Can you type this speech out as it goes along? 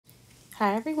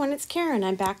Hi everyone, it's Karen.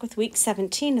 I'm back with week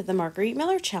 17 of the Margarete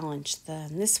Miller Challenge.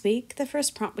 This week, the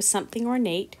first prompt was something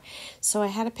ornate. So I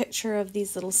had a picture of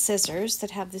these little scissors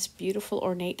that have this beautiful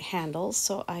ornate handle.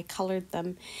 So I colored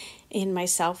them in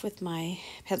myself with my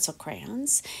pencil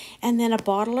crayons. And then a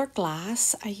bottle or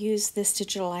glass. I used this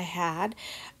digital I had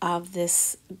of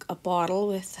a bottle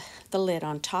with the lid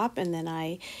on top. And then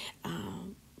I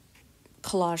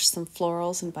collage some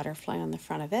florals and butterfly on the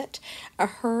front of it. A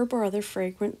herb or other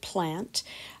fragrant plant.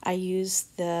 I use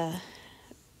the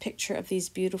picture of these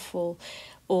beautiful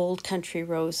old country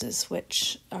roses,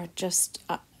 which are just,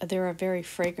 they're a very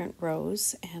fragrant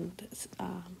rose and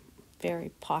very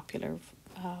popular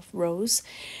rose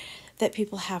that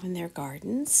people have in their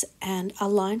gardens. And a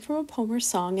line from a poem or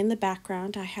song. In the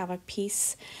background, I have a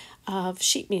piece of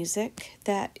sheet music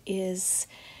that is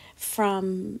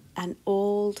from an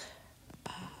old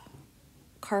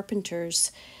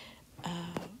carpenter's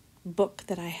book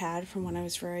that I had from when I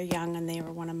was very young, and they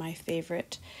were one of my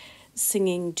favorite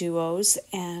singing duos.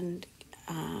 And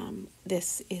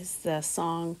this is the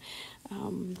song,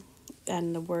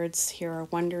 and the words here are: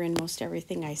 wonder in most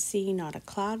everything I see, not a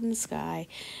cloud in the sky,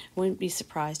 wouldn't be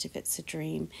surprised if it's a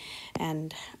dream.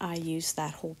 And I use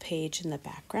that whole page in the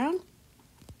background.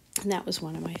 And that was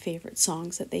one of my favorite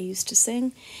songs that they used to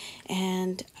sing.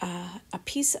 And a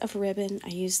piece of ribbon, I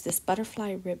used this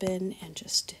butterfly ribbon and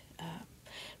just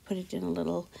put it in a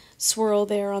little swirl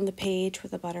there on the page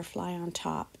with a butterfly on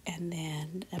top. And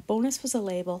then a bonus was a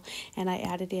label, and I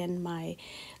added in my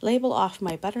label off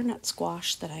my butternut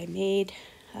squash that I made,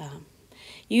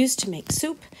 used to make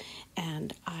soup,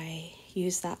 and I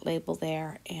used that label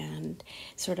there, and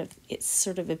it's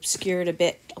sort of obscured a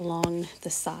bit along the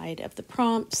side of the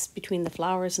prompts between the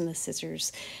flowers and the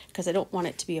scissors, because I don't want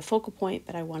it to be a focal point,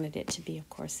 but I wanted it to be, of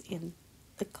course, in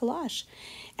the collage.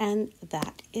 And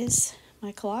that is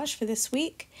my collage for this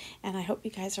week, and I hope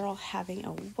you guys are all having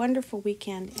a wonderful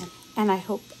weekend, and I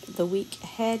hope the week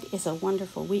ahead is a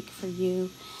wonderful week for you.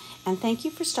 And thank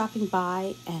you for stopping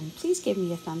by, and please give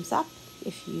me a thumbs up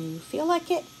if you feel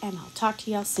like it, and I'll talk to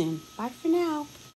y'all soon. Bye for now.